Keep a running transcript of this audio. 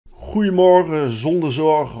Goedemorgen, zonder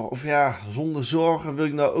zorgen. Of ja, zonder zorgen wil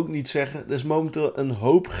ik nou ook niet zeggen. Er is momenteel een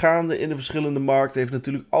hoop gaande in de verschillende markten. Heeft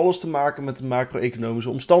natuurlijk alles te maken met de macro-economische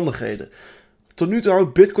omstandigheden. Tot nu toe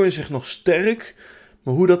houdt Bitcoin zich nog sterk.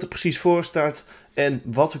 Maar hoe dat er precies voor staat en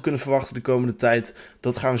wat we kunnen verwachten de komende tijd,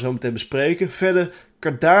 dat gaan we zo meteen bespreken. Verder,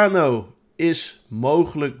 Cardano is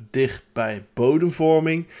mogelijk dicht bij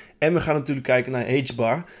bodemvorming. En we gaan natuurlijk kijken naar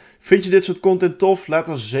Hbar. Vind je dit soort content tof? Laat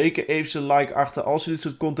dan zeker even een like achter als je dit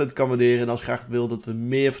soort content kan waarderen. En als je graag wil dat we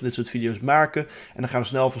meer van dit soort video's maken. En dan gaan we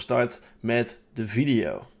snel van start met de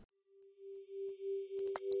video.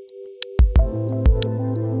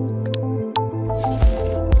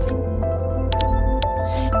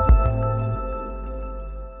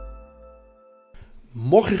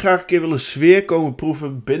 Mocht je graag een keer willen sfeer komen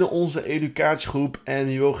proeven binnen onze educatiegroep en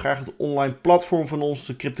je wil graag het online platform van ons,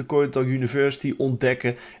 de CryptoCoinTalk University,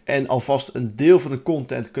 ontdekken en alvast een deel van de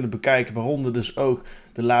content kunnen bekijken, waaronder dus ook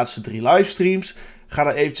de laatste 3 livestreams, ga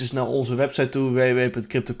dan eventjes naar onze website toe,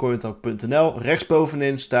 www.cryptocointalk.nl.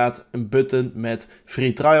 Rechtsbovenin staat een button met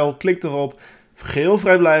free trial, klik erop, geheel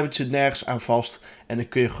vrijblijvend, zit nergens aan vast en dan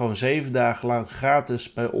kun je gewoon 7 dagen lang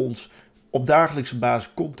gratis bij ons op dagelijkse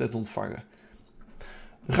basis content ontvangen.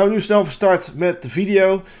 Dan gaan we nu snel van start met de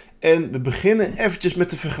video. En we beginnen eventjes met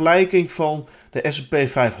de vergelijking van de S&P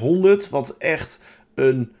 500. Wat echt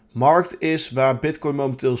een markt is waar Bitcoin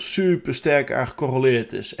momenteel super sterk aan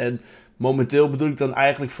gecorreleerd is. En momenteel bedoel ik dan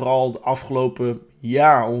eigenlijk vooral het afgelopen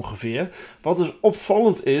jaar ongeveer. Wat dus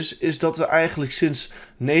opvallend is dat we eigenlijk sinds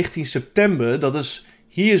 19 september, dat is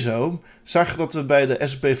hier zo, zag je dat we bij de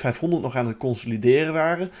S&P 500 nog aan het consolideren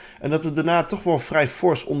waren. En dat we daarna toch wel vrij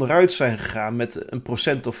fors onderuit zijn gegaan met een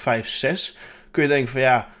procent of 5, 6. Kun je denken van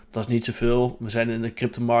ja, dat is niet zoveel. We zijn in de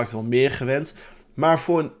cryptomarkt wel meer gewend. Maar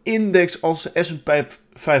voor een index als de S&P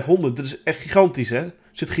 500, dat is echt gigantisch hè. Er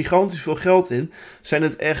zit gigantisch veel geld in. Zijn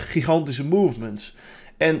het echt gigantische movements.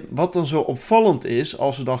 En wat dan zo opvallend is,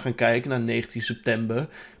 als we dan gaan kijken naar 19 september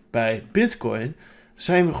bij Bitcoin,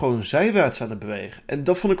 zijn we gewoon zijwaarts aan het bewegen. En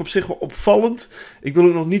dat vond ik op zich wel opvallend. Ik wil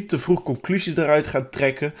ook nog niet te vroeg conclusies daaruit gaan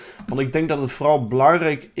trekken. Want ik denk dat het vooral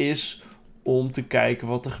belangrijk is om te kijken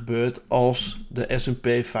wat er gebeurt als de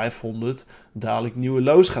S&P 500 dadelijk nieuwe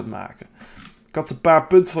lows gaat maken. Ik had een paar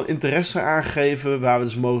punten van interesse aangegeven waar we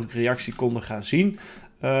dus mogelijk reactie konden gaan zien.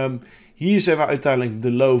 Hier zijn we uiteindelijk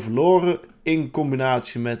de low verloren in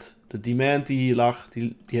combinatie met de demand die hier lag,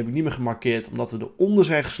 die heb ik niet meer gemarkeerd omdat we eronder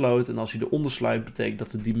zijn gesloten. En als hij eronder sluit, betekent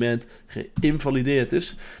dat de demand geïnvalideerd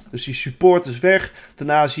is. Dus die support is weg.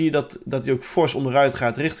 Daarna zie je dat hij ook fors onderuit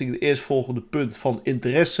gaat richting het eerstvolgende punt van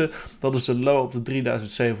interesse. Dat is de low op de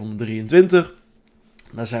 3723.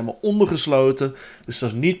 Daar zijn we onder gesloten, dus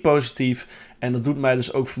dat is niet positief. En dat doet mij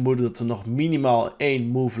dus ook vermoeden dat we nog minimaal 1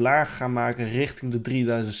 move laag gaan maken richting de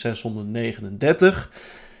 3639.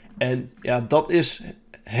 En ja, dat is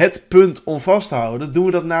het punt om vast te houden. Doen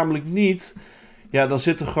we dat namelijk niet, ja, dan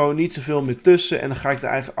zit er gewoon niet zoveel meer tussen. En dan ga ik er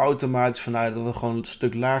eigenlijk automatisch vanuit dat we gewoon een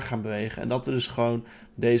stuk laag gaan bewegen. En dat we dus gewoon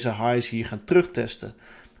deze highs hier gaan terugtesten.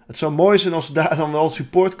 Het zou mooi zijn als we daar dan wel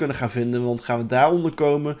support kunnen gaan vinden. Want gaan we daaronder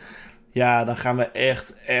komen, ja, dan gaan we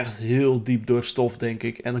echt heel diep door stof, denk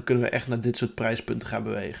ik. En dan kunnen we echt naar dit soort prijspunten gaan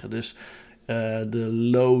bewegen. Dus de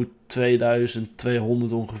low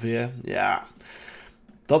 2200 ongeveer. Ja,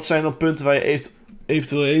 dat zijn dan punten waar je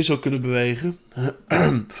eventueel heen zou kunnen bewegen.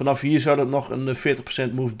 Vanaf hier zou dat nog een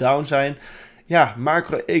 40% move down zijn. Ja,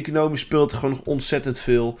 macro-economisch speelt er gewoon nog ontzettend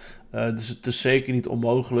veel. Dus het is zeker niet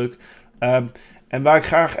onmogelijk. En waar ik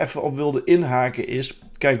graag even op wilde inhaken is,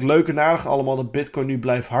 kijk, leuk en aardig allemaal dat Bitcoin nu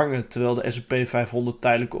blijft hangen terwijl de S&P 500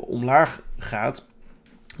 tijdelijk omlaag gaat.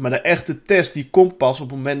 Maar de echte test die komt pas op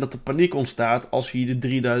het moment dat er paniek ontstaat als we hier de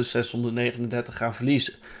 3639 gaan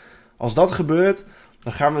verliezen. Als dat gebeurt,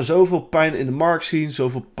 dan gaan we zoveel pijn in de markt zien,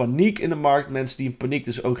 zoveel paniek in de markt. Mensen die in paniek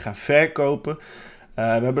dus ook gaan verkopen. We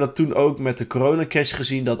hebben dat toen ook met de coronacrash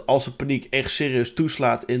gezien, dat als de paniek echt serieus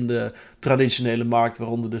toeslaat in de traditionele markt,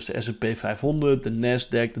 waaronder dus de S&P 500, de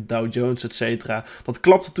Nasdaq, de Dow Jones, etc. Dat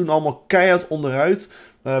klapte toen allemaal keihard onderuit,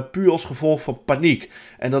 puur als gevolg van paniek.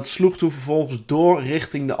 En dat sloeg toen vervolgens door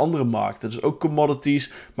richting de andere markten. Dus ook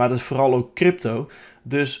commodities, maar dat is vooral ook crypto.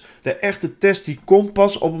 Dus de echte test die komt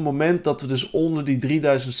pas op het moment dat we dus onder die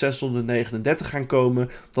 3639 gaan komen.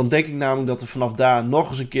 Dan denk ik namelijk dat we vanaf daar nog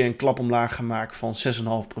eens een keer een klap omlaag gaan maken van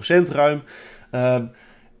 6,5% ruim.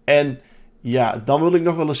 En ja, dan wil ik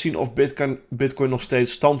nog wel eens zien of Bitcoin nog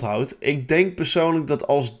steeds stand houdt. Ik denk persoonlijk dat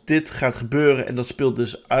als dit gaat gebeuren en dat speelt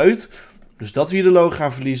dus uit, dus dat we hier de low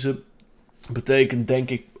gaan verliezen, betekent denk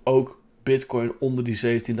ik ook Bitcoin onder die 17.600.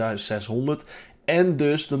 En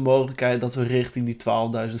dus de mogelijkheid dat we richting die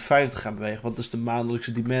 12.050 gaan bewegen. Wat dus de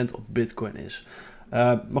maandelijkse demand op Bitcoin is.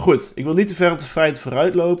 Maar goed, ik wil niet te ver op de feiten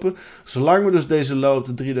vooruit lopen. Zolang we dus deze loop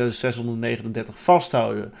de 3639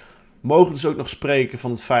 vasthouden, mogen we dus ook nog spreken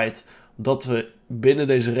van het feit dat we binnen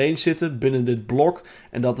deze range zitten, binnen dit blok.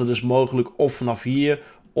 En dat we dus mogelijk of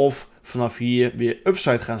vanaf hier weer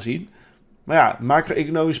upside gaan zien. Maar ja,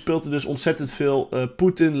 macro-economisch speelt er dus ontzettend veel.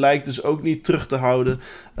 Poetin lijkt dus ook niet terug te houden,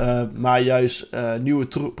 maar juist nieuwe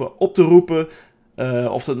troepen op te roepen.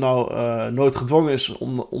 Of dat nou noodgedwongen is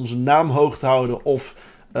om zijn naam hoog te houden of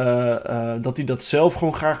dat hij dat zelf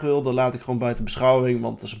gewoon graag wil, dan laat ik gewoon buiten beschouwing,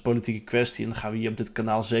 want dat is een politieke kwestie en dat gaan we hier op dit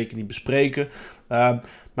kanaal zeker niet bespreken.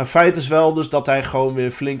 Maar feit is wel dus dat hij gewoon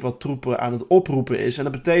weer flink wat troepen aan het oproepen is. En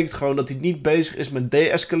dat betekent gewoon dat hij niet bezig is met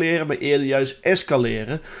de-escaleren, maar eerder juist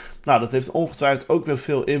escaleren. Nou, dat heeft ongetwijfeld ook weer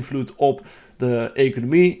veel invloed op de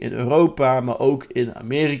economie in Europa, maar ook in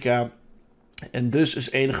Amerika. En dus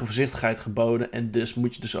is enige voorzichtigheid geboden. En dus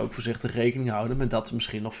moet je dus ook voorzichtig rekening houden met dat we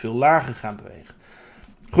misschien nog veel lager gaan bewegen.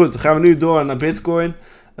 Goed, dan gaan we nu door naar Bitcoin.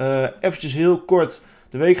 Eventjes heel kort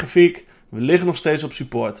de weekgrafiek. We liggen nog steeds op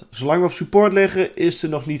support. Zolang we op support liggen is er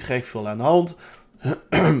nog niet gek veel aan de hand.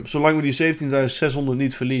 Zolang we die 17.600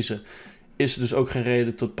 niet verliezen is er dus ook geen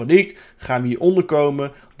reden tot paniek. Gaan we hieronder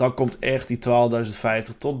komen, dan komt echt die 12.050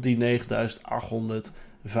 tot die 9.825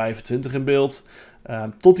 in beeld.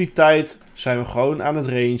 Tot die tijd zijn we gewoon aan het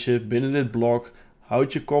rangen binnen dit blok.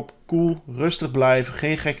 Houd je kop koel, rustig blijven,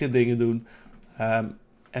 geen gekke dingen doen.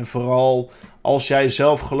 En vooral als jij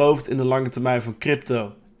zelf gelooft in de lange termijn van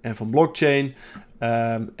crypto en van blockchain.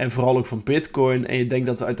 En vooral ook van Bitcoin. En je denkt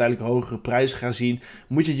dat we uiteindelijk hogere prijzen gaan zien.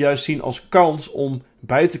 Moet je het juist zien als kans om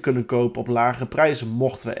bij te kunnen kopen op lagere prijzen.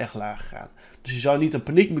 Mochten we echt lager gaan. Dus je zou niet aan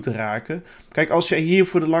paniek moeten raken. Kijk, als jij hier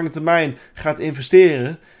voor de lange termijn gaat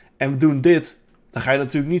investeren. En we doen dit. Dan ga je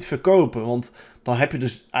natuurlijk niet verkopen. Want dan heb je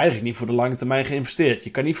dus eigenlijk niet voor de lange termijn geïnvesteerd.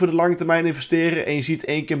 Je kan niet voor de lange termijn investeren. En je ziet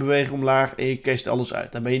 1 keer beweging omlaag. En je casht alles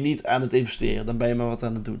uit. Dan ben je niet aan het investeren. Dan ben je maar wat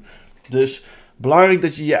aan het doen. Dus belangrijk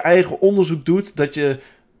dat je je eigen onderzoek doet. Dat je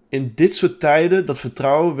in dit soort tijden dat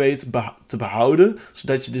vertrouwen weet te behouden.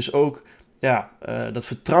 Zodat je dus ook dat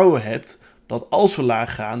vertrouwen hebt. Dat als we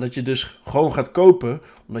laag gaan, dat je dus gewoon gaat kopen.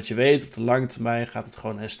 Omdat je weet op de lange termijn gaat het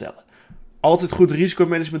gewoon herstellen. Altijd goed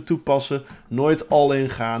risicomanagement toepassen. Nooit all-in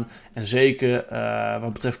gaan. En zeker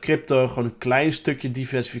wat betreft crypto gewoon een klein stukje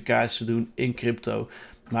diversificatie doen in crypto.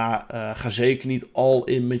 Maar ga zeker niet all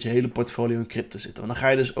in met je hele portfolio in crypto zitten. Want dan ga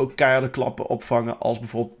je dus ook keiharde klappen opvangen als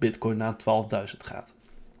bijvoorbeeld Bitcoin naar 12.000 gaat.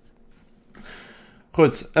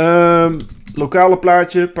 Goed, lokale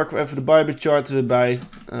plaatje. Pakken we even de Bybit chart weer bij.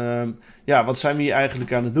 Wat zijn we hier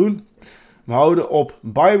eigenlijk aan het doen? We houden op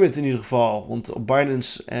Bybit in ieder geval, want op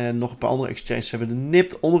Binance en nog een paar andere exchanges hebben we de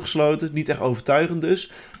nipt ondergesloten. Niet echt overtuigend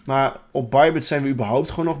dus. Maar op Bybit zijn we überhaupt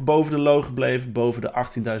gewoon nog boven de low gebleven, boven de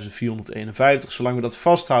 18.451. Zolang we dat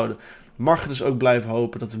vasthouden, mag je dus ook blijven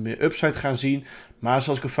hopen dat we meer upside gaan zien. Maar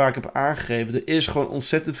zoals ik al vaak heb aangegeven, er is gewoon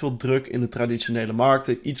ontzettend veel druk in de traditionele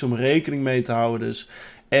markten. Iets om rekening mee te houden dus.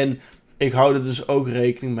 En ik hou er dus ook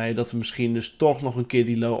rekening mee dat we misschien dus toch nog een keer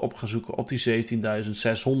die low op gaan zoeken op die 17.600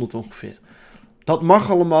 ongeveer. Dat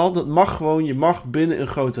mag allemaal, dat mag gewoon. Je mag binnen een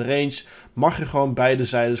grote range, mag je gewoon beide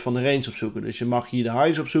zijdes van de range opzoeken. Dus je mag hier de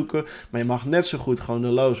highs opzoeken, maar je mag net zo goed gewoon de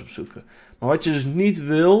lows opzoeken. Maar wat je dus niet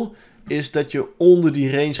wil, is dat je onder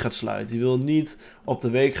die range gaat sluiten. Je wil niet op de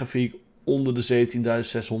weekgrafiek onder de 17.600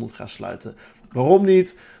 gaan sluiten. Waarom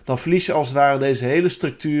niet? Dan verlies je als het ware deze hele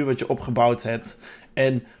structuur wat je opgebouwd hebt.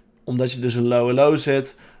 En omdat je dus een low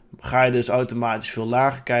zet, ga je dus automatisch veel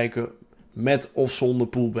lager kijken. Met of zonder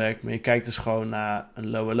pullback. Maar je kijkt dus gewoon naar een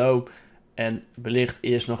low en wellicht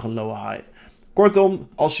eerst nog een lower high. Kortom,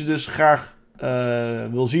 als je dus graag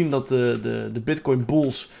wil zien dat de Bitcoin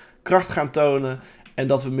bulls kracht gaan tonen en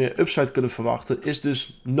dat we meer upside kunnen verwachten, is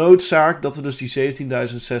dus noodzaak dat we dus die 17.600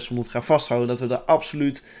 gaan vasthouden. Dat we daar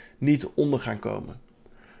absoluut niet onder gaan komen.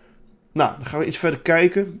 Nou, dan gaan we iets verder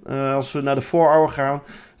kijken. Als we naar de 4-hour gaan,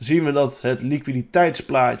 zien we dat het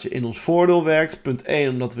liquiditeitsplaatje in ons voordeel werkt. Punt 1,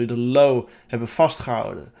 omdat we de low hebben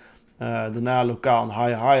vastgehouden. Daarna lokaal een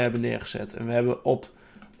high hebben neergezet. En we hebben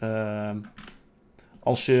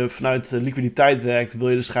als je vanuit liquiditeit werkt, wil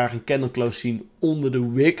je dus graag een candle close zien onder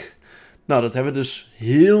de wick. Nou, dat hebben we dus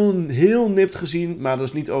heel nipt gezien, maar dat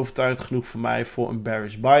is niet overtuigend genoeg voor mij voor een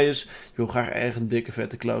bearish bias. Je wil graag erg een dikke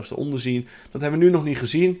vette close eronder zien. Dat hebben we nu nog niet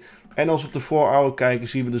gezien. En als we op de 4-hour kijken,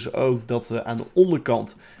 zien we dus ook dat we aan de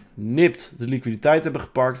onderkant nipt de liquiditeit hebben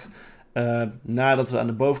gepakt. Nadat we aan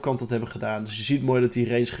de bovenkant dat hebben gedaan. Dus je ziet mooi dat die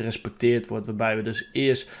range gerespecteerd wordt. Waarbij we dus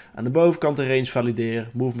eerst aan de bovenkant de range valideren.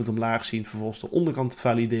 Movement omlaag zien. Vervolgens de onderkant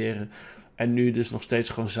valideren. En nu dus nog steeds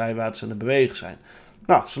gewoon zijwaarts aan het bewegen zijn.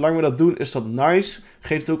 Nou, zolang we dat doen is dat nice.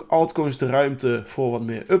 Geeft ook altcoins de ruimte voor wat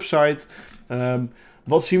meer upside.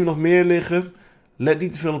 Wat zien we nog meer liggen? Let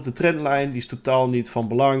niet te veel op de trendlijn, die is totaal niet van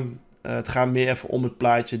belang. Het gaat meer even om het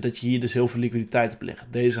plaatje dat je hier dus heel veel liquiditeit hebt liggen.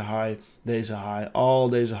 Deze high, al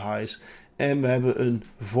deze highs. En we hebben een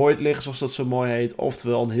void liggen, zoals dat zo mooi heet.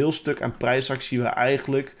 Oftewel een heel stuk aan prijsactie waar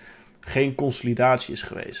eigenlijk geen consolidatie is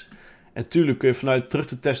geweest. En natuurlijk kun je vanuit terug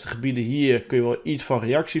te testen gebieden hier kun je wel iets van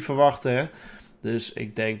reactie verwachten. Hè? Dus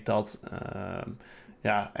ik denk dat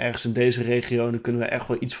ja, ergens in deze regionen kunnen we echt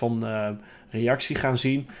wel iets van reactie gaan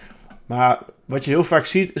zien. Maar wat je heel vaak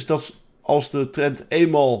ziet is dat als de trend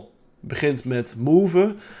eenmaal begint met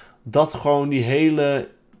moven, dat gewoon die hele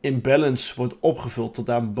imbalance wordt opgevuld tot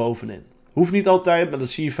daar bovenin. Hoeft niet altijd, maar dat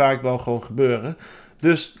zie je vaak wel gewoon gebeuren.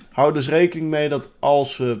 Dus hou dus rekening mee dat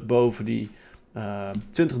als we boven die 20.518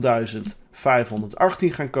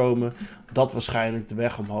 gaan komen, dat waarschijnlijk de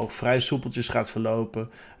weg omhoog vrij soepeltjes gaat verlopen.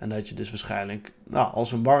 En dat je dus waarschijnlijk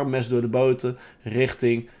als een warm mes door de boter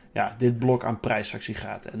richting dit blok aan prijsactie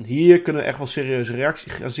gaat. En hier kunnen we echt wel serieuze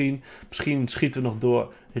reactie gaan zien. Misschien schieten we nog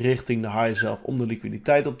door richting de high zelf om de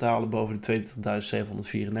liquiditeit op te halen boven de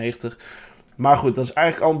 22.794. Maar goed, dat is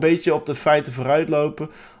eigenlijk al een beetje op de feiten vooruitlopen.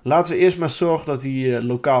 Laten we eerst maar zorgen dat die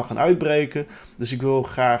lokaal gaan uitbreken. Dus ik wil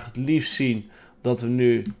graag het liefst zien dat we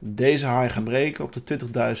nu deze high gaan breken op de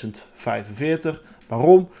 20.045.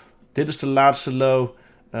 Waarom? Dit is de laatste low.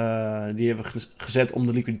 Die hebben we gezet om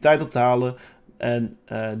de liquiditeit op te halen. En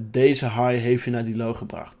deze high heeft je naar die low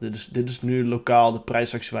gebracht. Dit is nu lokaal de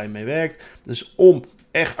prijsactie waar je mee werkt. Dus om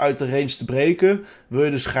echt uit de range te breken, wil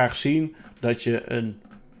je dus graag zien dat je een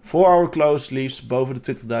 4-hour close liefst boven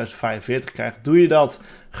de 20.045 krijgt. Doe je dat,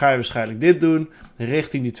 ga je waarschijnlijk dit doen,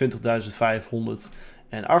 richting die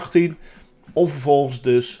 20.518. Om vervolgens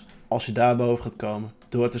dus, als je daar boven gaat komen,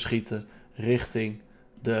 door te schieten richting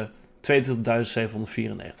de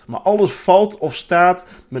 22.794. Maar alles valt of staat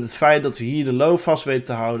met het feit dat we hier de low vast weten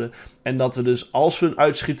te houden. En dat we dus, als we een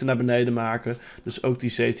uitschieten naar beneden maken, dus ook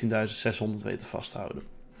die 17.600 weten vasthouden.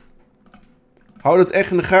 Houd het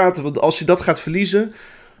echt in de gaten, want als je dat gaat verliezen,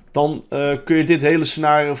 dan kun je dit hele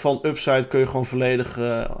scenario van upside kun je gewoon volledig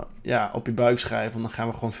op je buik schrijven. En dan gaan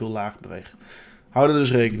we gewoon veel lager bewegen. Hou er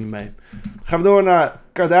dus rekening mee. Gaan we door naar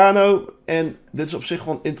Cardano. En dit is op zich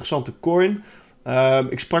wel een interessante coin.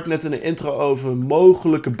 Ik sprak net in de intro over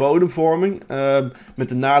mogelijke bodemvorming. Met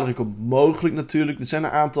de nadruk op mogelijk natuurlijk. Er zijn een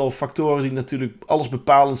aantal factoren die natuurlijk alles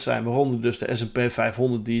bepalend zijn. Waaronder dus de S&P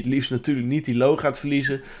 500 die het liefst natuurlijk niet die low gaat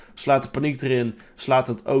verliezen. Slaat de paniek erin. Slaat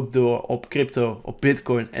het ook door op crypto, op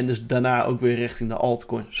bitcoin. En dus daarna ook weer richting de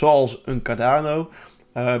altcoin. Zoals een Cardano.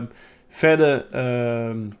 Verder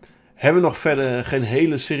hebben we nog verder geen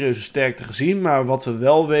hele serieuze sterkte gezien. Maar wat we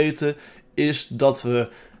wel weten is dat we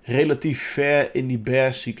relatief ver in die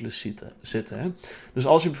bear-cyclus zitten. Hè? Dus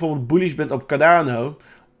als je bijvoorbeeld bullish bent op Cardano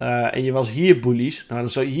en je was hier bullish, nou dan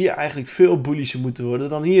zou je hier eigenlijk veel bullisher moeten worden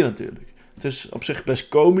dan hier natuurlijk. Het is op zich best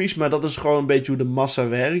komisch, maar dat is gewoon een beetje hoe de massa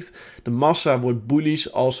werkt. De massa wordt bullish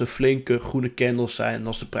als er flinke groene candles zijn en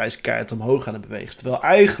als de prijs keihard omhoog aan het bewegen. Terwijl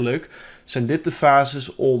eigenlijk zijn dit de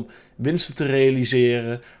fases om winsten te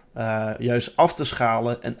realiseren, juist af te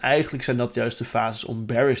schalen en eigenlijk zijn dat juist de fases om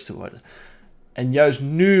bearish te worden. En juist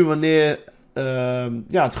nu, wanneer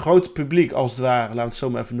het grote publiek, als het ware, laten we het zo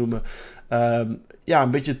maar even noemen,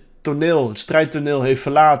 een beetje het strijdtoneel heeft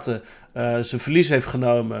verlaten, zijn verlies heeft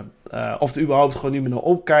genomen, of er überhaupt gewoon niet meer naar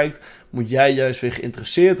opkijkt, moet jij juist weer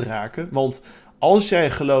geïnteresseerd raken. Want als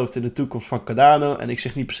jij gelooft in de toekomst van Cardano, en ik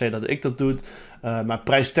zeg niet per se dat ik dat doe, maar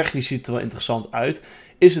prijstechnisch ziet het er wel interessant uit,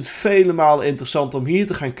 is het vele malen interessanter om hier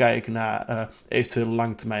te gaan kijken naar eventuele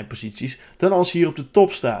langetermijnposities, dan als je hier op de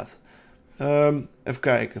top staat. Even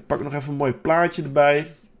kijken, pak nog even een mooi plaatje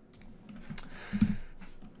erbij.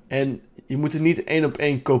 En je moet het niet één op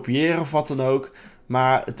één kopiëren of wat dan ook.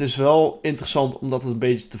 Maar het is wel interessant om dat een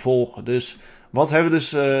beetje te volgen. Dus wat hebben we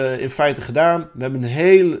dus in feite gedaan? We hebben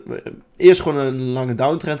eerst gewoon een lange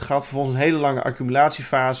downtrend gehad. Vervolgens een hele lange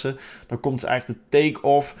accumulatiefase. Dan komt eigenlijk de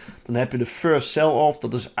take-off. Dan heb je de first sell-off.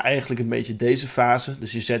 Dat is eigenlijk een beetje deze fase.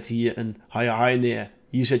 Dus je zet hier een higher high neer.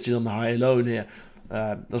 Hier zet je dan de higher low neer.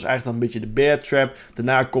 Dat is eigenlijk dan een beetje de bear trap.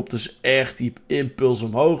 Daarna komt dus echt die impuls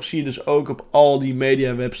omhoog. Zie je dus ook op al die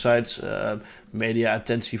media websites media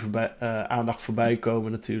attentie aandacht voorbij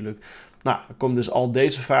komen natuurlijk. Nou, dan komt dus al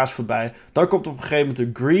deze fase voorbij. Dan komt op een gegeven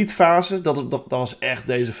moment de greed fase. Dat was echt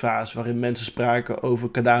deze fase waarin mensen spraken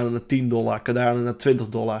over Cardano naar $10, Cardano naar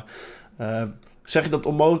 $20. Zeg je dat het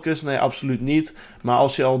onmogelijk is? Nee, absoluut niet. Maar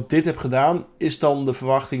als je al dit hebt gedaan, is dan de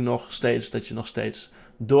verwachting nog steeds dat je nog steeds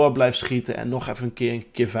door blijft schieten en nog even een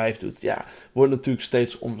keer 5 doet. Ja, wordt natuurlijk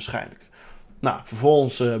steeds onwaarschijnlijker. Nou,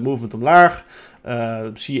 vervolgens movement omlaag.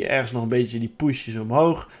 Zie je ergens nog een beetje die pushjes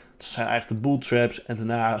omhoog. Dat zijn eigenlijk de bull traps. En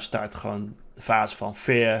daarna start gewoon de fase van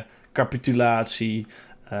fair, capitulatie,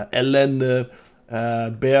 ellende,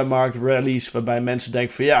 bearmarkt rallies. Waarbij mensen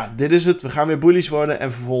denken van ja, dit is het. We gaan weer bullish worden.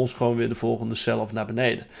 En vervolgens gewoon weer de volgende sell-off naar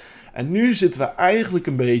beneden. En nu zitten we eigenlijk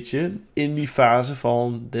een beetje in die fase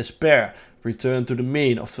van despair. Return to the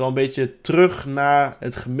mean. Oftewel een beetje terug naar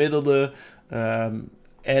het gemiddelde.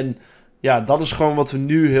 En ja, dat is gewoon wat we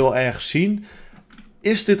nu heel erg zien.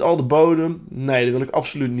 Is dit al de bodem? Nee, dat wil ik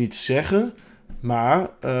absoluut niet zeggen. Maar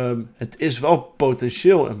het is wel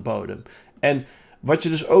potentieel een bodem. En wat je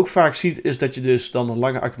dus ook vaak ziet, is dat je dus dan een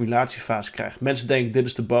lange accumulatiefase krijgt. Mensen denken, dit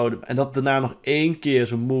is de bodem. En dat daarna nog één keer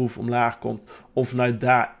zo'n move omlaag komt. Om vanuit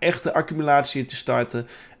daar echt de accumulatie te starten.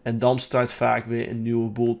 En dan start vaak weer een nieuwe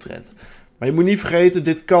bulltrend. Maar je moet niet vergeten,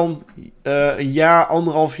 dit kan een jaar,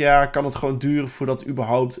 1,5 jaar, kan het gewoon duren voordat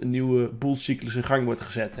überhaupt een nieuwe bullcyclus in gang wordt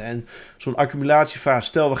gezet. En zo'n accumulatiefase,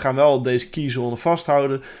 stel we gaan wel deze keyzone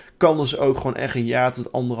vasthouden, kan dus ook gewoon echt een jaar tot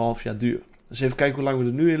 1,5 jaar duren. Dus even kijken hoe lang we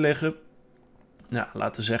er nu in liggen. Nou,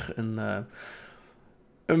 laten we zeggen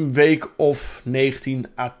een week of 19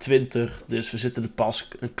 à 20. Dus we zitten er pas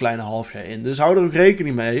een kleine half jaar in. Dus hou er ook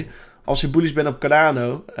rekening mee. Als je bullish bent op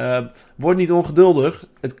Cardano, word niet ongeduldig.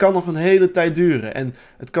 Het kan nog een hele tijd duren. En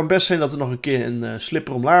het kan best zijn dat we nog een keer een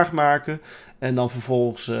slipper omlaag maken. En dan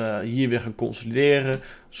vervolgens hier weer gaan consolideren. Een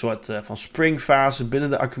soort van springfase binnen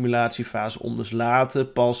de accumulatiefase. Om dus later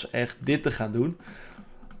pas echt dit te gaan doen.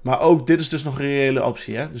 Maar ook dit is dus nog een reële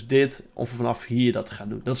optie. Hè? Dus dit, of vanaf hier dat te gaan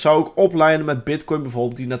doen. Dat zou ook oplijnen met Bitcoin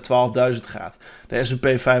bijvoorbeeld, die naar 12.000 gaat. De S&P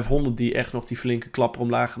 500 die echt nog die flinke klapper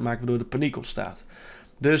omlaag maakt, waardoor de paniek ontstaat.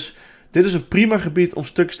 Dus dit is een prima gebied om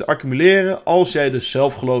stukjes te accumuleren. Als jij dus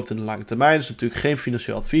zelf gelooft in de lange termijn. Dat is natuurlijk geen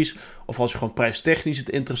financieel advies. Of als je gewoon prijstechnisch het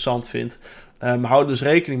interessant vindt. Maar hou dus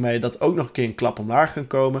rekening mee dat ook nog een keer een klap omlaag kan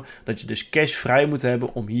komen. Dat je dus cash vrij moet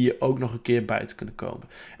hebben om hier ook nog een keer bij te kunnen komen.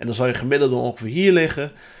 En dan zal je gemiddelde ongeveer hier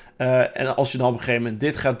liggen. En als je dan op een gegeven moment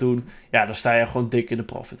dit gaat doen, ja, dan sta je gewoon dik in de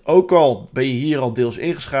profit. Ook al ben je hier al deels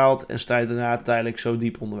ingeschaald en sta je daarna tijdelijk zo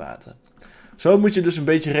diep onder water. Zo moet je dus een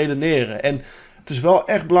beetje redeneren. En het is wel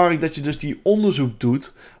echt belangrijk dat je dus die onderzoek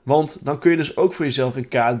doet. Want dan kun je dus ook voor jezelf in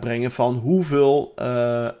kaart brengen van hoeveel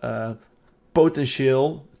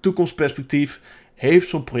potentieel, toekomstperspectief heeft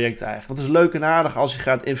zo'n project eigenlijk. Want het is leuk en aardig als je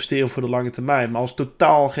gaat investeren voor de lange termijn. Maar als het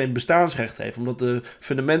totaal geen bestaansrecht heeft, omdat de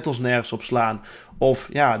fundamentals nergens op slaan. Of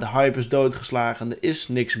ja, de hype is doodgeslagen en er is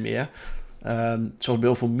niks meer. Zoals bij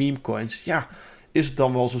heel veel meme coins. Ja, is het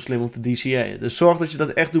dan wel zo slim om te DCA'en. Dus zorg dat je dat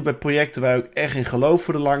echt doet bij projecten waar je ook echt in gelooft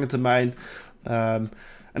voor de lange termijn. En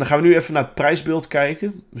dan gaan we nu even naar het prijsbeeld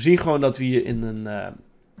kijken. We zien gewoon dat we hier in een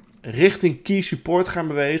richting key support gaan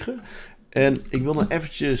bewegen. En ik wil nog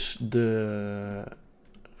eventjes de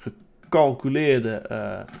gecalculeerde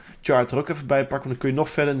chart er ook even bij pakken. Want dan kun je nog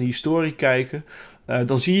verder in de historie kijken.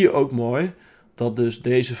 Dan zie je ook mooi dat dus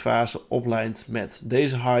deze fase oplijnt met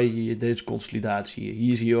deze high hier, deze consolidatie hier.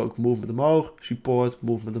 Hier zie je ook movement omhoog, support,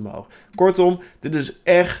 movement omhoog. Kortom, dit is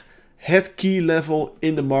echt het key level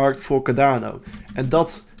in de markt voor Cardano. En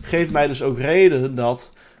dat geeft mij dus ook reden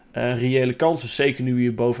dat reële kansen, zeker nu we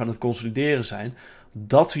hier boven aan het consolideren zijn,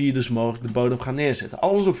 dat we hier dus mogelijk de bodem gaan neerzetten.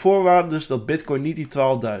 Alles op voorwaarde dus dat Bitcoin niet die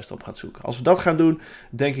 12.000 op gaat zoeken. Als we dat gaan doen,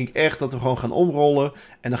 denk ik echt dat we gewoon gaan omrollen.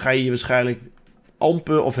 En dan ga je hier waarschijnlijk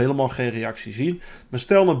amper of helemaal geen reactie zien. Maar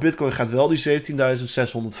stel nou Bitcoin gaat wel die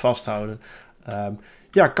 17.600 vasthouden.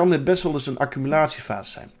 Ja, kan dit best wel eens een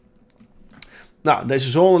accumulatiefase zijn. Nou, deze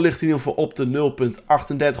zone ligt in ieder geval op de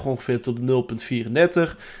 0,38 ongeveer tot de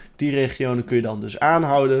 0,34. Die regionen kun je dan dus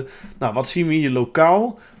aanhouden. Nou, wat zien we hier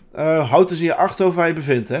lokaal? Houd dus in je achterhoofd waar je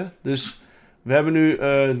bevindt. Hè? Dus we hebben nu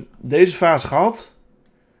deze fase gehad.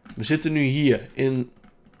 We zitten nu hier in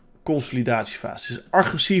consolidatiefase. Dus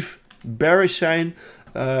agressief bearish zijn.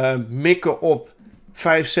 Mikken op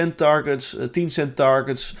 5 cent targets, 10 cent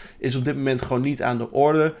targets is op dit moment gewoon niet aan de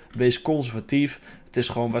orde. Wees conservatief. Het is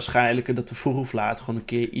gewoon waarschijnlijker dat we vroeg of laat gewoon een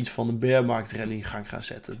keer iets van een bearmarkt rally in gang gaan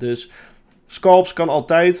zetten. Dus scalps kan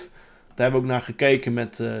altijd. Daar hebben we ook naar gekeken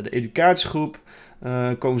met de Educatiegroep.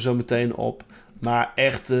 Komen we zo meteen op. Maar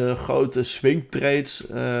echt grote swing trades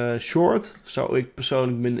short zou ik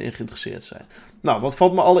persoonlijk minder in geïnteresseerd zijn. Nou, wat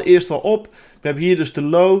valt me allereerst al op? We hebben hier dus de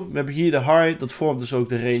low, we hebben hier de high. Dat vormt dus ook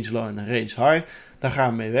de range low en de range high. Daar gaan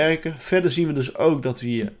we mee werken. Verder zien we dus ook dat we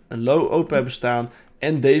hier een low open hebben staan.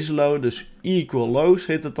 En deze low, dus equal lows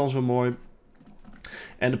heet het dan zo mooi.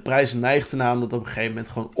 En de prijs neigt ernaar om dat op een gegeven moment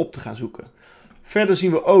gewoon op te gaan zoeken. Verder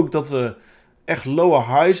zien we ook dat we echt lower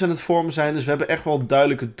highs aan het vormen zijn. Dus we hebben echt wel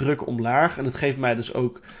duidelijke druk omlaag. En dat geeft mij dus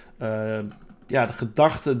ook ja, de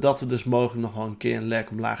gedachte dat we dus mogelijk nog wel een keer een leg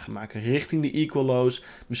omlaag gaan maken richting de equal lows,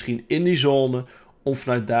 misschien in die zone, om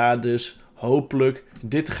vanuit daar dus hopelijk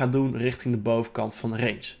dit te gaan doen richting de bovenkant van de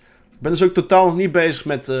range. Ik ben dus ook totaal nog niet bezig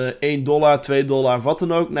met $1, $2, wat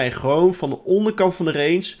dan ook. Nee, gewoon van de onderkant van de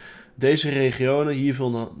range, deze regionen, hier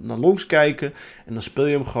veel naar longs kijken. En dan speel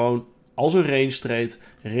je hem gewoon als een range trade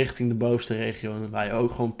richting de bovenste regionen, waar je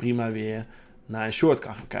ook gewoon prima weer naar een short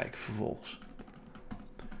kan gaan kijken vervolgens.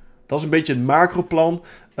 Dat is een beetje het macroplan.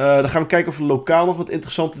 Dan gaan we kijken of we lokaal nog wat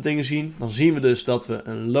interessante dingen zien. Dan zien we dus dat we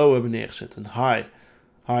een low hebben neergezet. Een high,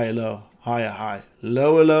 high, low, high, high,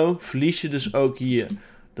 low, low. Verlies je dus ook hier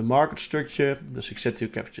de market structure. Dus ik zet hier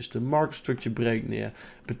ook eventjes de market structure break neer.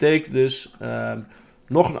 Betekent dus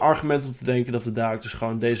nog een argument om te denken dat we daar ook dus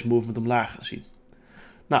gewoon deze movement omlaag gaan zien.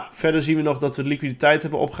 Nou, verder zien we nog dat we de liquiditeit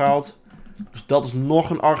hebben opgehaald. Dus dat is nog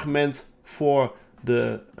een argument voor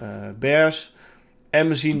de bears. En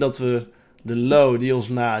we zien dat we de low die ons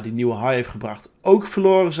na die nieuwe high heeft gebracht ook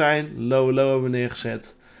verloren zijn. Low hebben we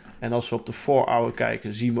neergezet. En als we op de 4-hour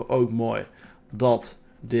kijken zien we ook mooi dat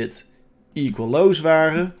dit equal lows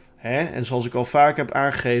waren. En zoals ik al vaak heb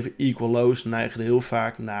aangegeven, equal lows neigen er heel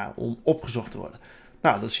vaak naar om opgezocht te worden.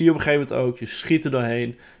 Nou, dat zie je op een gegeven moment ook. Je schiet er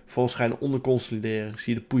doorheen. Vervolgens ga je onder consolideren.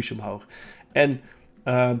 Zie je de push omhoog. En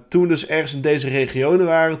toen we dus ergens in deze regionen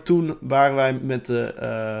waren, toen waren wij met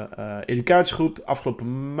de Educatiegroep,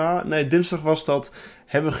 afgelopen dinsdag was dat,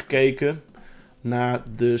 hebben we gekeken naar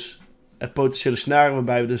dus het potentiële scenario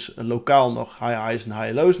waarbij we dus lokaal nog high highs en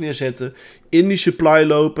high lows neerzetten, in die supply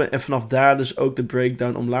lopen en vanaf daar dus ook de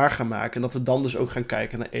breakdown omlaag gaan maken en dat we dan dus ook gaan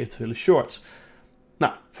kijken naar eventuele shorts.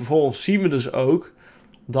 Nou, vervolgens zien we dus ook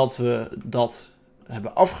dat we dat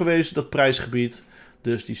hebben afgewezen, dat prijsgebied,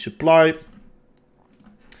 dus die supply.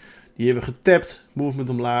 Die hebben getapt, movement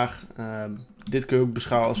omlaag. Dit kun je ook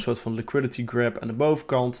beschouwen als een soort van liquidity grab aan de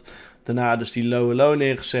bovenkant. Daarna dus die low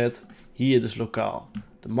neergezet. Hier dus lokaal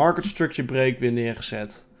de market structure break weer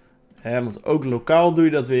neergezet. Want ook lokaal doe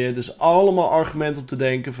je dat weer. Dus allemaal argumenten om te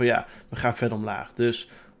denken van ja, we gaan verder omlaag. Dus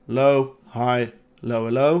low, high,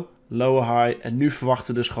 low, high. En nu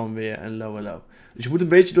verwachten we dus gewoon weer een low. Dus je moet een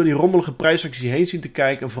beetje door die rommelige prijsactie heen zien te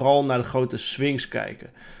kijken. En vooral naar de grote swings kijken.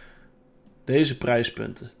 Deze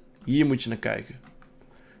prijspunten. Hier moet je naar kijken.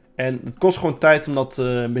 En het kost gewoon tijd om dat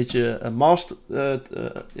een beetje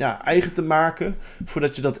eigen te maken.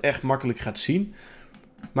 Voordat je dat echt makkelijk gaat zien.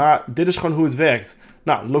 Maar dit is gewoon hoe het werkt.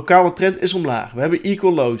 Nou, de lokale trend is omlaag. We hebben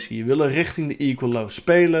equal lows hier. We willen richting de equal lows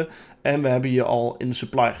spelen. En we hebben hier al in de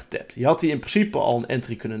supply getapt. Je had hier in principe al een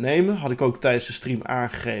entry kunnen nemen. Had ik ook tijdens de stream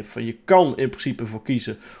aangegeven. Van je kan in principe voor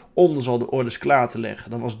kiezen om dus al de orders klaar te leggen.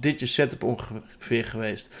 Dan was dit je setup ongeveer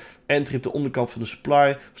geweest. Entry op de onderkant van de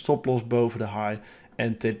supply. Stoploss boven de high.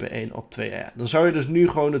 En TP1 op 2. Ja, dan zou je dus nu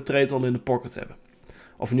gewoon de trade al in de pocket hebben.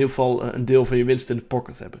 Of in ieder geval een deel van je winst in de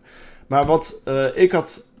pocket hebben. Maar wat ik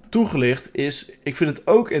had toegelicht is, ik vind het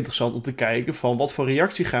ook interessant om te kijken van wat voor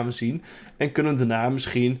reactie gaan we zien. En kunnen we daarna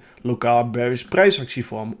misschien lokaal bearish prijsactie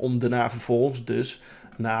vormen. Om daarna vervolgens dus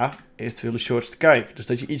naar eventuele shorts te kijken. Dus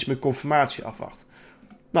dat je iets meer confirmatie afwacht.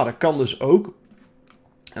 Nou, dat kan dus ook.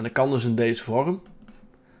 En dat kan dus in deze vorm.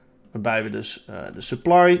 Waarbij we dus de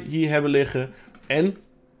supply hier hebben liggen. En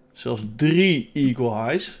zelfs 3 equal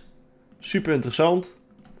highs. Super interessant.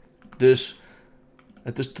 Dus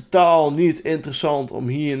het is totaal niet interessant om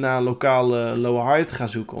hier naar lokale low high te gaan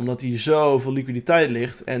zoeken. Omdat hier zoveel liquiditeit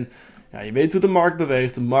ligt. En ja, je weet hoe de markt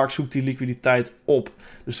beweegt. De markt zoekt die liquiditeit op.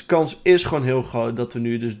 Dus de kans is gewoon heel groot dat we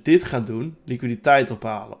nu dus dit gaan doen. Liquiditeit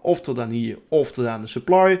ophalen. Of tot aan hier, of tot aan de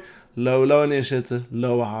supply. Low neerzetten,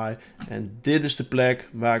 low high. En dit is de plek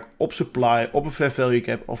waar ik op supply, op een fair value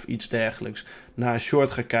cap of iets dergelijks naar een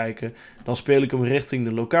short ga kijken. Dan speel ik hem richting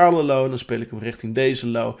de lokale low. Dan speel ik hem richting deze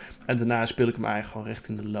low. En daarna speel ik hem eigenlijk gewoon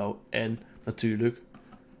richting de low. En natuurlijk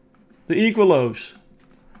de equal lows.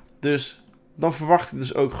 Dus dan verwacht ik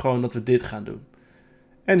dus ook gewoon dat we dit gaan doen.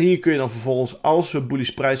 En hier kun je dan vervolgens, als we bullish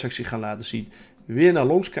prijsactie gaan laten zien, weer naar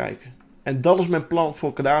longs kijken. En dat is mijn plan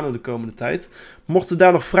voor Cardano de komende tijd. Mochten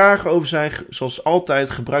daar nog vragen over zijn, zoals altijd,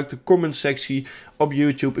 gebruik de comment sectie op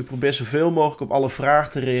YouTube. Ik probeer zoveel mogelijk op alle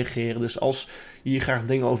vragen te reageren. Dus als je hier graag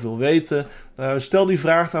dingen over wil weten, stel die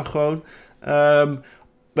vraag dan gewoon.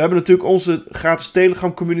 We hebben natuurlijk onze gratis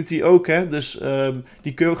Telegram community ook. Dus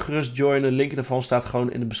die kun je ook gerust joinen. De link daarvan staat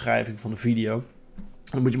gewoon in de beschrijving van de video.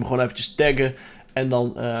 Dan moet je me gewoon eventjes taggen en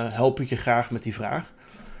dan help ik je graag met die vraag.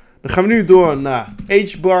 Dan gaan we nu door naar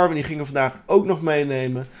Hbar, want die gingen we vandaag ook nog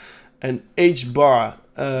meenemen. En Hbar,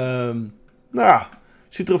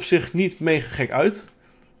 ziet er op zich niet mega gek uit.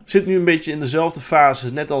 Zit nu een beetje in dezelfde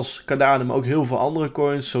fase, net als Cardano, maar ook heel veel andere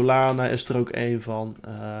coins. Solana is er ook een van.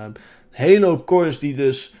 Een hele hoop coins die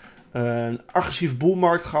dus een agressieve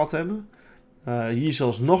boelmarkt gehad hebben. Hier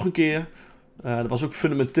zelfs nog een keer. Dat was ook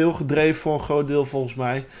fundamenteel gedreven voor een groot deel volgens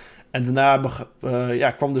mij. En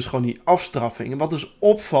daarna kwam dus gewoon die afstraffing. En wat dus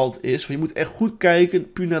opvalt is, je moet echt goed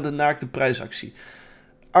kijken puur naar de naakte prijsactie.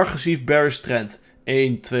 Agressief bearish trend.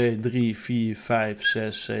 1, 2, 3, 4, 5,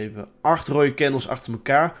 6, 7, 8 rode candles achter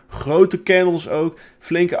elkaar. Grote candles ook.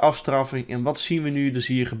 Flinke afstraffing. En wat zien we nu dus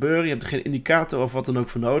hier gebeuren? Je hebt er geen indicator of wat dan ook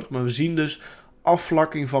voor nodig. Maar we zien dus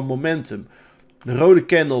afvlakking van momentum. De rode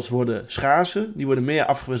candles worden schaarser. Die worden meer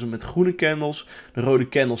afgewisseld met groene candles. De rode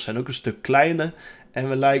candles zijn ook een stuk kleiner. En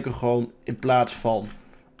we lijken gewoon in plaats van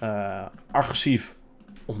agressief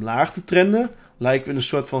omlaag te trenden, lijken we in een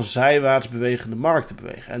soort van zijwaarts bewegende markt te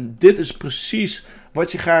bewegen. En dit is precies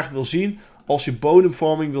wat je graag wil zien als je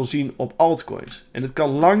bodemvorming wil zien op altcoins. En het kan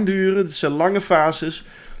lang duren, het zijn lange fases.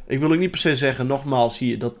 Ik wil ook niet per se zeggen, nogmaals zie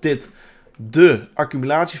je dat dit de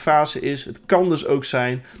accumulatiefase is. Het kan dus ook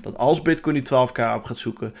zijn dat als Bitcoin die 12k op gaat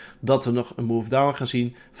zoeken, dat we nog een move down gaan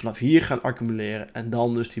zien, vanaf hier gaan accumuleren en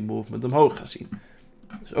dan dus die movement omhoog gaan zien.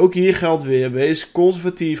 Dus ook hier geldt weer, wees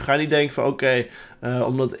conservatief. Ga niet denken van oké,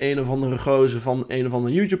 omdat een of andere gozer van een of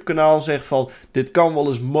ander YouTube kanaal zegt van dit kan wel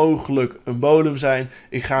eens mogelijk een bodem zijn.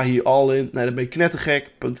 Ik ga hier al in. Nee, dan ben je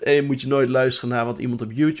knettergek. Punt 1 moet je nooit luisteren naar wat iemand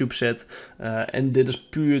op YouTube zet. En dit is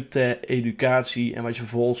puur ter educatie en wat je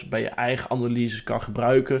vervolgens bij je eigen analyses kan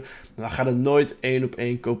gebruiken. Dan ga het nooit 1 op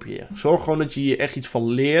 1 kopiëren. Zorg gewoon dat je hier echt iets van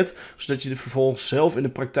leert, zodat je het vervolgens zelf in de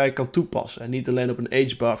praktijk kan toepassen. En niet alleen op een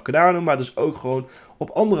Hbar of Cardano, maar dus ook gewoon op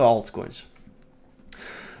andere altcoins.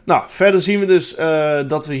 Nou, verder zien we dus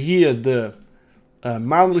dat we hier de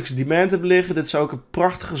maandelijkse demand hebben liggen. Dit zou ook een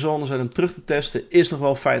prachtige zone zijn om terug te testen. Is nog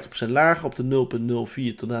wel 50% lager op de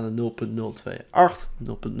 0.04 tot aan de 0.028,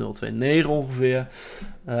 0.029 ongeveer.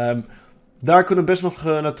 Daar kunnen we best nog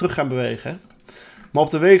naar terug gaan bewegen. Maar op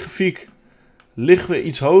de weekgrafiek liggen we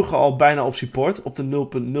iets hoger, al bijna op support, op de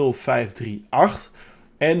 0.0538.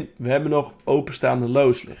 En we hebben nog openstaande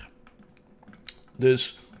lows liggen.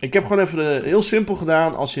 Dus ik heb gewoon even heel simpel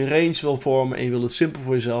gedaan. Als je een range wil vormen en je wil het simpel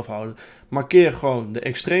voor jezelf houden, markeer gewoon de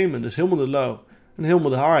extreme, dus helemaal de low en helemaal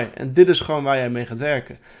de high. En dit is gewoon waar jij mee gaat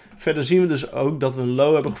werken. Verder zien we dus ook dat we een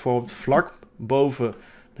low hebben gevormd vlak boven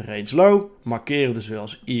de range low. Markeren dus weer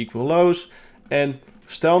als equal lows. En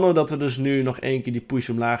stel nou dat we dus nu nog één keer die push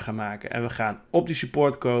omlaag gaan maken en we gaan op die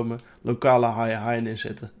support komen, lokale high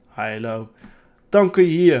inzetten, high low. Dan kun je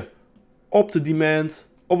hier op de demand,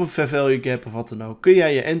 op een fair value gap of wat dan ook, kun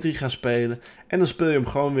jij je entry gaan spelen. En dan speel je hem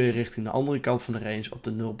gewoon weer richting de andere kant van de range op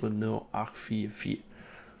de 0.0844.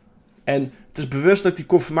 En het is bewust dat ik die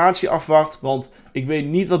confirmatie afwacht, want ik weet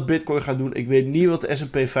niet wat Bitcoin gaat doen. Ik weet niet wat de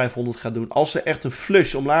S&P 500 gaat doen. Als er echt een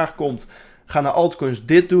flush omlaag komt, gaan de altcoins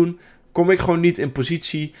dit doen. Kom ik gewoon niet in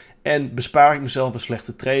positie en bespaar ik mezelf een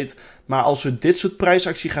slechte trade. Maar als we dit soort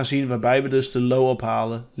prijsactie gaan zien, waarbij we dus de low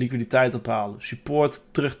ophalen, liquiditeit ophalen, support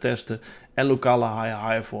terugtesten en lokale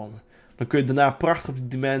high vormen, dan kun je daarna prachtig op die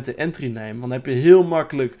demand de entry nemen. Want dan heb je heel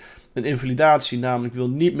makkelijk een invalidatie, namelijk wil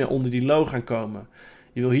niet meer onder die low gaan komen.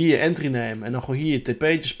 Je wil hier je entry nemen en dan gewoon hier je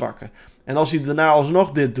TP'tjes pakken. En als hij daarna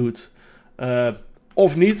alsnog dit doet,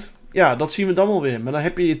 of niet, ja, dat zien we dan wel weer. Maar dan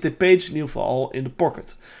heb je je TP'tjes in ieder geval al in de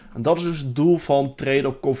pocket. En dat is dus het doel van traden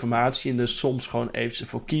op confirmatie. En dus soms gewoon eventjes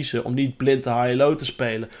ervoor kiezen om niet blind de high-low te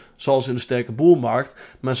spelen. Zoals in de sterke boelmarkt.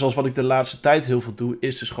 Maar zoals wat ik de laatste tijd heel veel doe,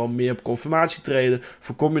 is dus gewoon meer op confirmatie traden.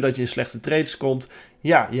 Voorkom je dat je in slechte trades komt.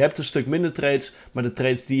 Ja, je hebt een stuk minder trades. Maar de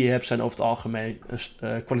trades die je hebt zijn over het algemeen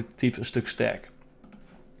kwalitatief een stuk sterker.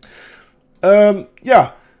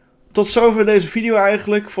 Ja, tot zover deze video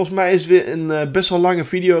eigenlijk. Volgens mij is het weer een best wel lange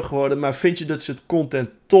video geworden. Maar vind je dit soort content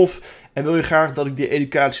tof? En wil je graag dat ik die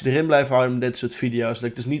educatie erin blijf houden met dit soort video's? Dat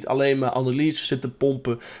ik dus niet alleen maar analyses zit te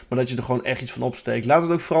pompen, maar dat je er gewoon echt iets van opsteekt. Laat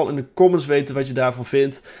het ook vooral in de comments weten wat je daarvan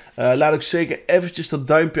vindt. Laat ook zeker eventjes dat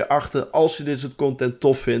duimpje achter als je dit soort content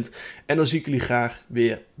tof vindt. En dan zie ik jullie graag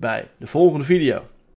weer bij de volgende video.